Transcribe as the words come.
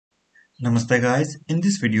Namaste guys, in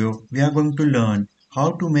this video we are going to learn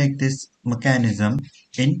how to make this mechanism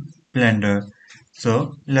in Blender.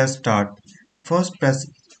 So let's start. First press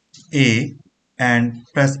A and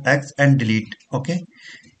press X and delete, okay?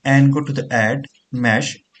 And go to the add,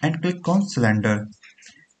 mesh and click on cylinder.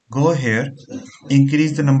 Go here,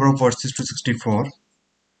 increase the number of vertices to 64,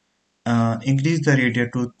 increase the radius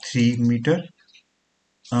to 3 meter,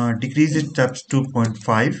 decrease its depth to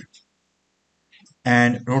 0.5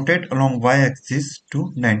 and rotate along y-axis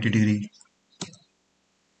to 90 degree.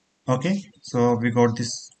 Okay, so we got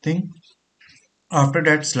this thing. After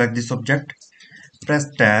that, select this object, press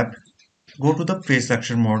tab, go to the face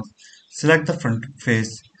selection mode, select the front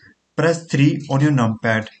face, press 3 on your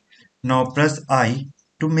numpad. Now press I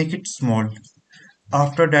to make it small.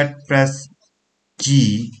 After that, press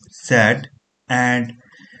G, Z and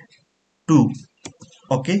 2.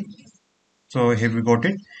 Okay, so here we got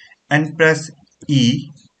it, and press E,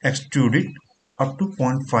 extrude it up to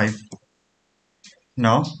 0.5.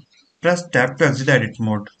 Now press tab to exit edit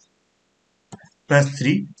mode. Press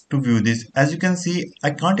 3 to view this. As you can see, I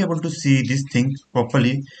can't able to see this thing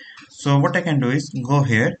properly. So what I can do is go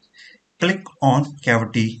here, click on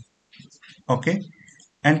cavity, okay,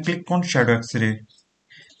 and click on shadow X-ray.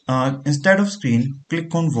 Instead of screen,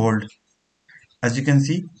 click on world. As you can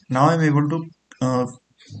see, now I'm able to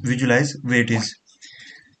visualize where it is.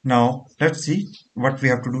 Now let's see what we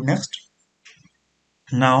have to do next.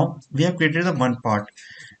 Now we have created the one part.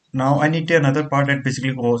 Now I need another part that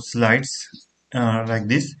basically goes slides like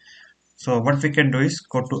this. So what we can do is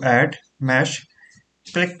go to add, mesh,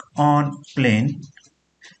 click on plane,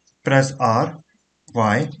 press R,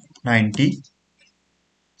 Y, 90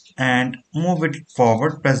 and move it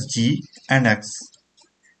forward, press G and X.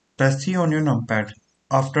 Press C on your numpad.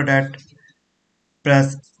 After that,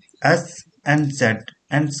 press S and Z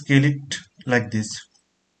and scale it like this.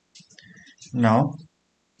 Now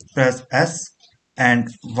press S and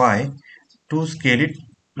Y to scale it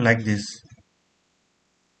like this.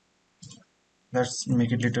 Let's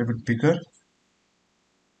make it a little bit bigger.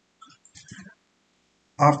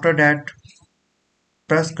 After that,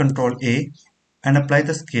 press Ctrl A and apply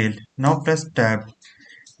the scale. Now press tab,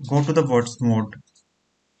 go to the vertex mode,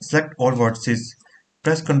 select all vertices,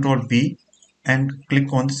 press Ctrl B and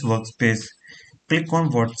click on this workspace. Click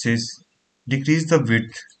on vertices, decrease the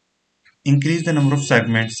width, increase the number of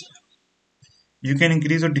segments. You can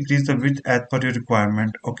increase or decrease the width as per your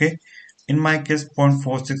requirement, okay? In my case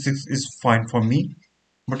 0.466 is fine for me,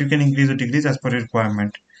 but you can increase or decrease as per your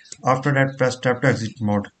requirement. After that, press tab to exit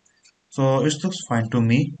mode. So it looks fine to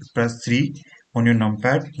me. Press 3 on your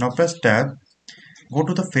numpad. Now press tab, go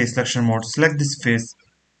to the face selection mode, select this face,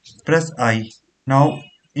 press I. Now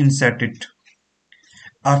insert it.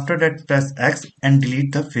 After that, press X and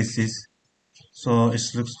delete the faces. So it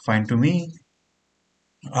looks fine to me.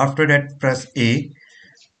 After that, press A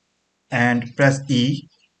and press E,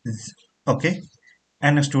 okay,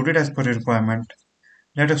 and extrude it as per your requirement.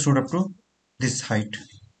 Let us extrude up to this height.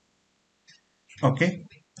 Okay,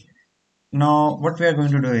 now what we are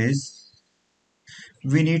going to do is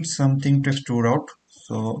we need something to extrude out.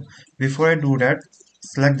 So before I do that,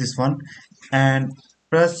 select this one and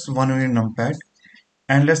press 1 on your numpad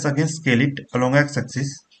and let's again scale it along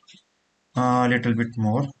x-axis a little bit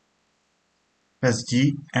more. Press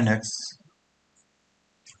G and X.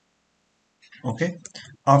 Okay,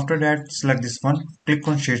 after that, select this one, click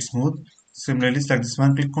on shade smooth. Similarly, select this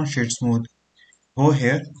one, click on shade smooth. Go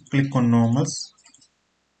here, click on normals,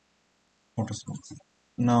 auto smooth.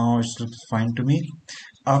 Now it looks fine to me.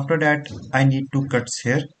 After that, I need two cuts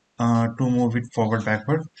here to move it forward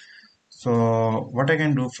backward. So what I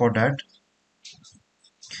can do for that,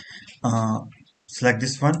 select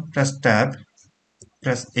this one, press tab,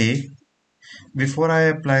 press A. Before I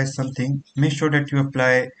apply something, make sure that you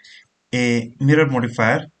apply a mirror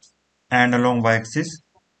modifier and along y-axis.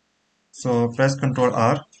 So press Ctrl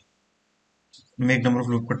R, make number of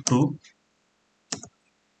loop cut 2,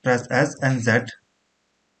 press S and Z.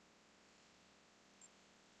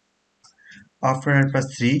 After that, press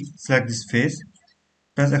 3, select this face,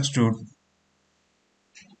 press extrude.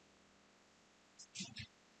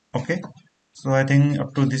 Okay, so I think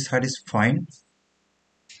up to this height is fine.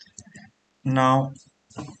 Now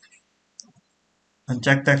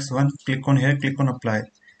uncheck the X1, click on here, click on apply.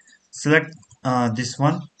 Select this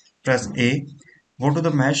one, press A, go to the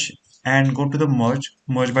mesh and go to the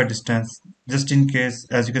merge by distance. Just in case,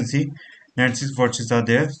 as you can see, 96 vertices are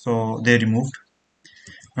there, so they removed.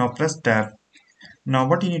 Now press tab. Now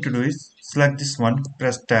what you need to do is select this one,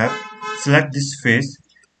 press tab, select this face,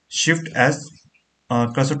 shift S,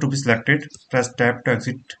 cursor to be selected, press tab to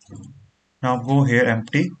exit. Now go here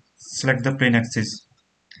empty, select the plane axis.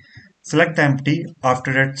 Select the empty.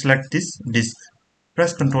 After that, select this disk.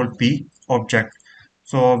 Press Ctrl P, object.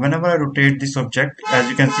 So whenever I rotate this object, as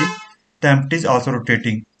you can see, the empty is also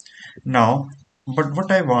rotating. Now, but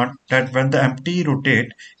what I want that when the empty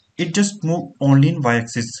rotate, it just move only in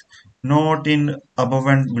y-axis, not in above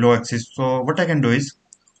and below axis. So what I can do is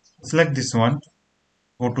select this one,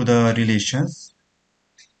 go to the relations,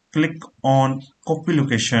 click on copy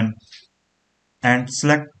location and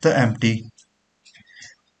select the empty.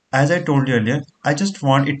 As I told you earlier, I just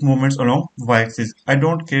want it movements along y-axis. I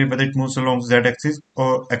don't care whether it moves along z-axis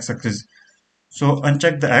or x-axis. So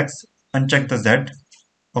uncheck the x, uncheck the z.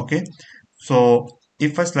 Okay. So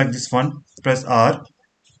if I select this one, press R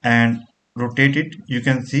and rotate it, you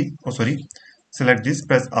can see, oh sorry, select this,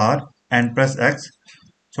 press R and press X.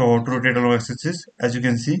 So to rotate along axis, as you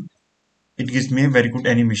can see, it gives me a very good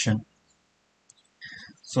animation.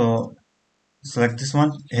 So select this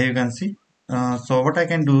one, here you can see. So what I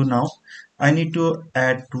can do now, I need to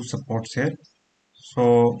add two supports here.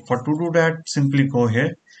 So for to do that, simply go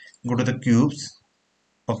here, go to the cubes,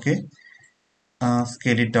 okay,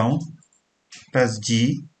 scale it down, press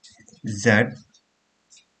G, Z.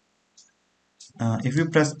 If you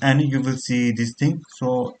press N, you will see this thing.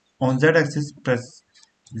 So on Z axis, press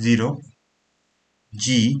 0,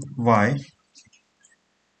 G, Y,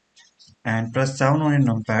 and press 7 on your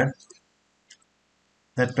numpad.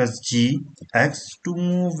 That press G, X to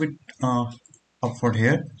move it upward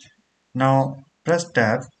here. Now press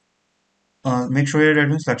tab. Make sure you're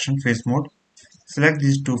in selection face mode. Select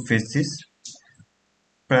these two faces.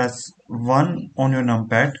 Press 1 on your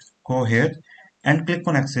numpad. Go here and click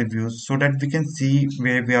on X views so that we can see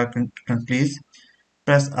where we are please.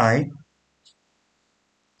 Press I.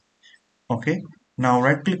 Okay, now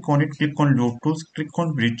right click on it, click on loop tools, click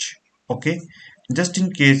on bridge. Okay, just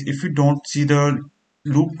in case if you don't see the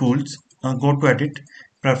loop tools, go to edit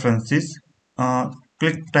preferences,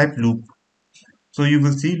 click type loop, so you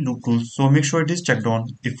will see loop tools. So make sure it is checked on.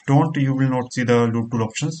 If don't, you will not see the loop tool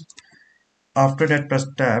options. After that, press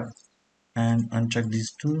tab and uncheck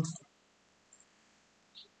these two.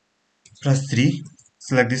 Press 3,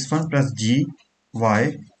 select this one, press G,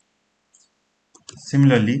 Y.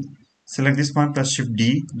 Similarly, select this one, press shift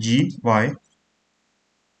D, G, Y.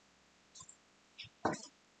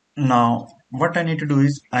 Now what I need to do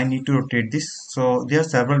is I need to rotate this. So there are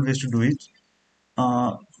several ways to do it.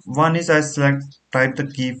 One is I select type the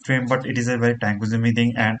keyframe, but it is a very time consuming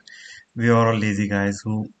thing and we are all lazy guys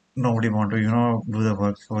who nobody want to do the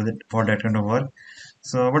work for that kind of work.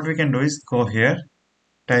 So what we can do is go here,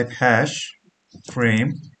 type hash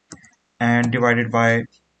frame and divide it by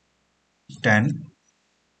 10.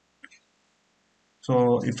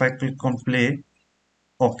 So if I click on play,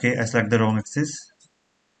 okay, I select the wrong axis,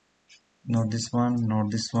 not this one,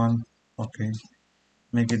 not this one. Okay,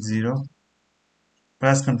 make it 0.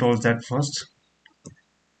 Press Ctrl Z first.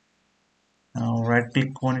 Now right click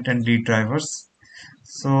on it and delete drivers.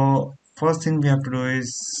 So first thing we have to do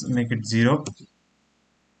is make it 0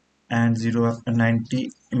 and 0 up 90,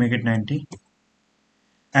 make it 90.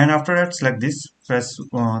 And after that select this, press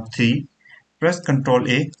 3, press Ctrl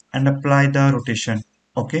A and apply the rotation.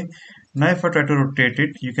 Okay. Now if I try to rotate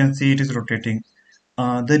it, you can see it is rotating.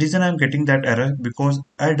 The reason I'm getting that error because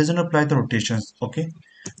I doesn't apply the rotations. Okay.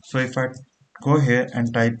 So if I go here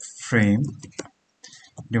and type frame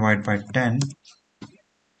divide by 10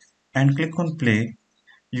 and click on play,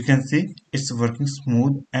 you can see it's working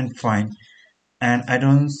smooth and fine and I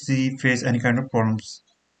don't see face any kind of problems.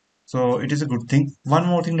 So it is a good thing. One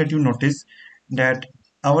more thing that you notice that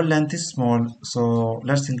our length is small, so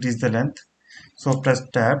let's increase the length. So press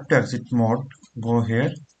tab to exit mode, go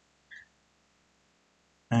here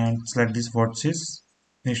and select this watches,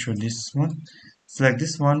 make sure this one, select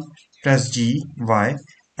this one, press G, Y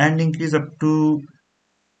and increase up to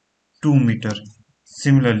 2 meter.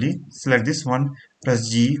 Similarly select this one, press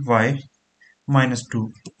G, Y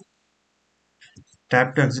 -2.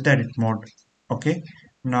 Tap to exit edit mode. Okay,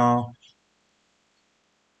 now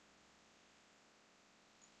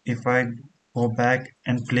if I go back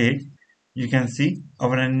and play, you can see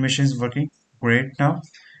our animation is working great now,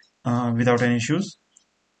 without any issues.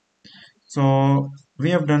 So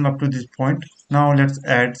we have done up to this point. Now let's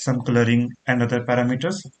add some coloring and other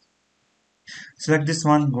parameters. Select this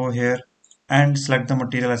one, go here and select the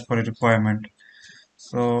material as per your requirement.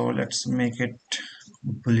 So let's make it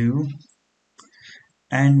blue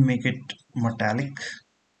and make it metallic.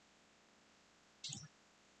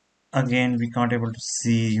 Again we can't able to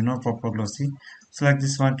see proper glossy. Select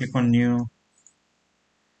this one, click on new,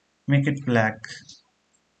 make it black.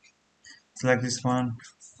 Select this one,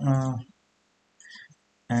 uh,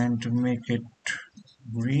 and to make it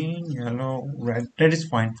green, yellow, red. Red is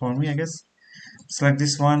fine for me, I guess. Select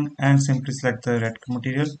this one and simply select the red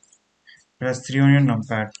material. Press 3 on your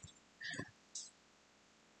numpad.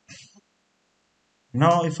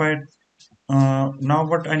 Now if I now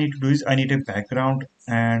what I need to do is I need a background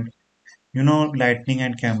and lightning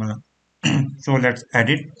and camera. So let's add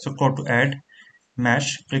it. So go to add,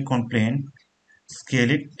 mesh, click on plane,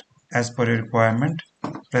 scale it as per your requirement.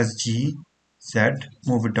 Press G, Z,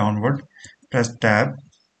 move it downward. Press tab,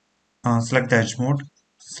 select the edge mode.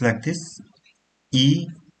 Select this E,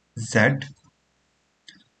 Z.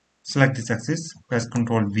 Select this axis. Press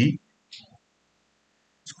Ctrl V.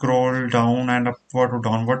 Scroll down and upward or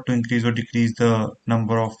downward to increase or decrease the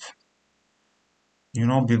number of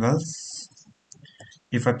bevels.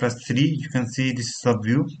 If I press 3, you can see this is the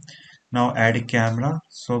view. Now add a camera.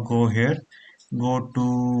 So go here, go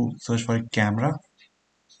to search for a camera.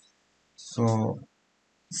 So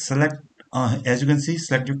select, as you can see,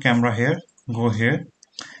 select your camera here. Go here.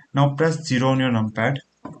 Now press 0 on your numpad.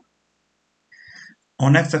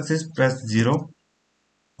 On x-axis, press 0.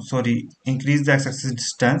 Sorry, increase the x-axis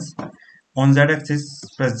distance. On z-axis,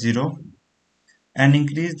 press 0 and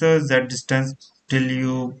increase the z distance till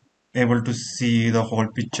you able to see the whole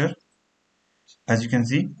picture. As you can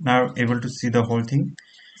see, now able to see the whole thing.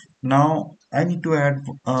 Now I need to add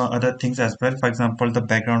other things as well. For example, the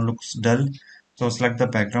background looks dull, so select the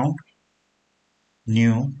background,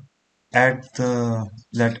 new, add the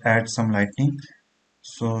let add some lightning.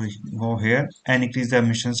 So go here and increase the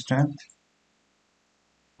emission strength.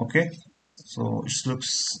 Okay, so it looks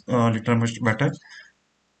a little much better.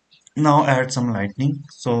 Now add some lightning.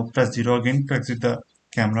 So press 0 again to exit the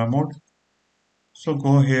camera mode. So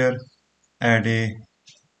go here, add a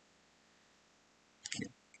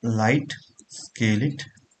light, scale it,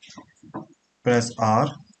 press R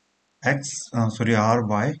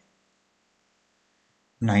Y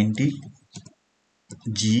 90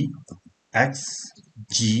 G X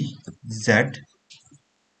G Z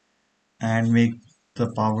and make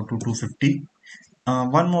the power to 250.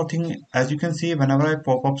 One more thing, as you can see, whenever I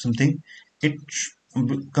pop up something, it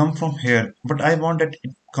come from here, but I want that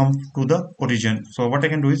it come to the origin. So what I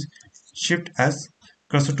can do is shift S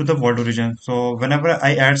cursor to the world origin. So whenever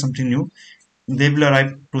I add something new, they will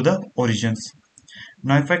arrive to the origins.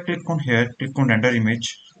 Now if I click on here, click on render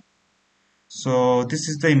image. So this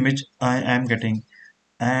is the image I am getting,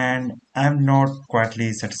 and I'm not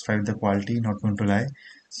quietly satisfied with the quality, not going to lie.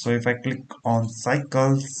 So if I click on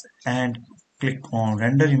cycles and click on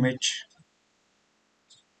render image,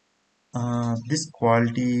 this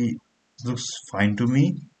quality looks fine to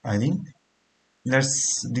me, I think.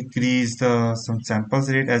 Let's decrease the some samples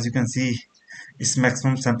rate. As you can see, its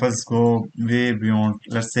maximum samples go way beyond,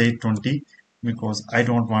 let's say 20, because I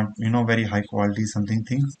don't want very high quality something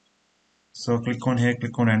things. So click on here,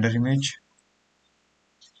 click on render image.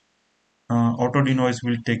 Auto denoise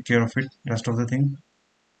will take care of it, rest of the thing.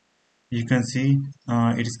 You can see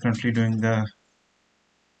it is currently doing the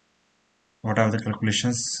whatever the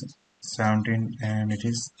calculations 17, and it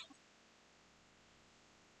is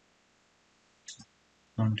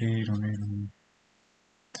 20, 20, 20.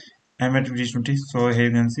 I'm at reach 20. So here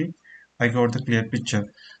you can see I got the clear picture.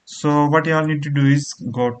 So what you all need to do is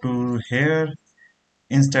go to here,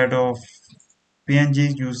 instead of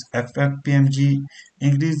PNG use FFPMG,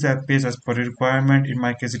 increase the FPS as per requirement. In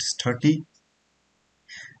my case it's 30,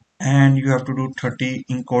 and you have to do 30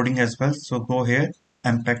 encoding as well. So go here,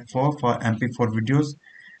 MPEG-4 for MP4 videos,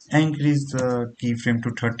 and increase the keyframe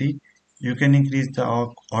to 30. You can increase the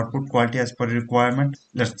output quality as per requirement,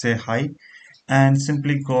 let's say high, and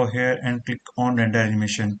simply go here and click on render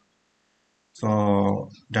animation. So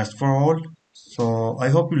that's for all. So I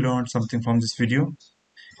hope you learned something from this video.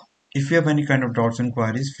 If you have any kind of doubts and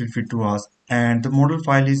queries, feel free to ask, and the model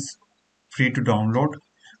file is free to download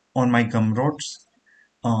on my Gumroads.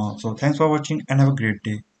 So thanks for watching and have a great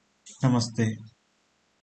day. Namaste.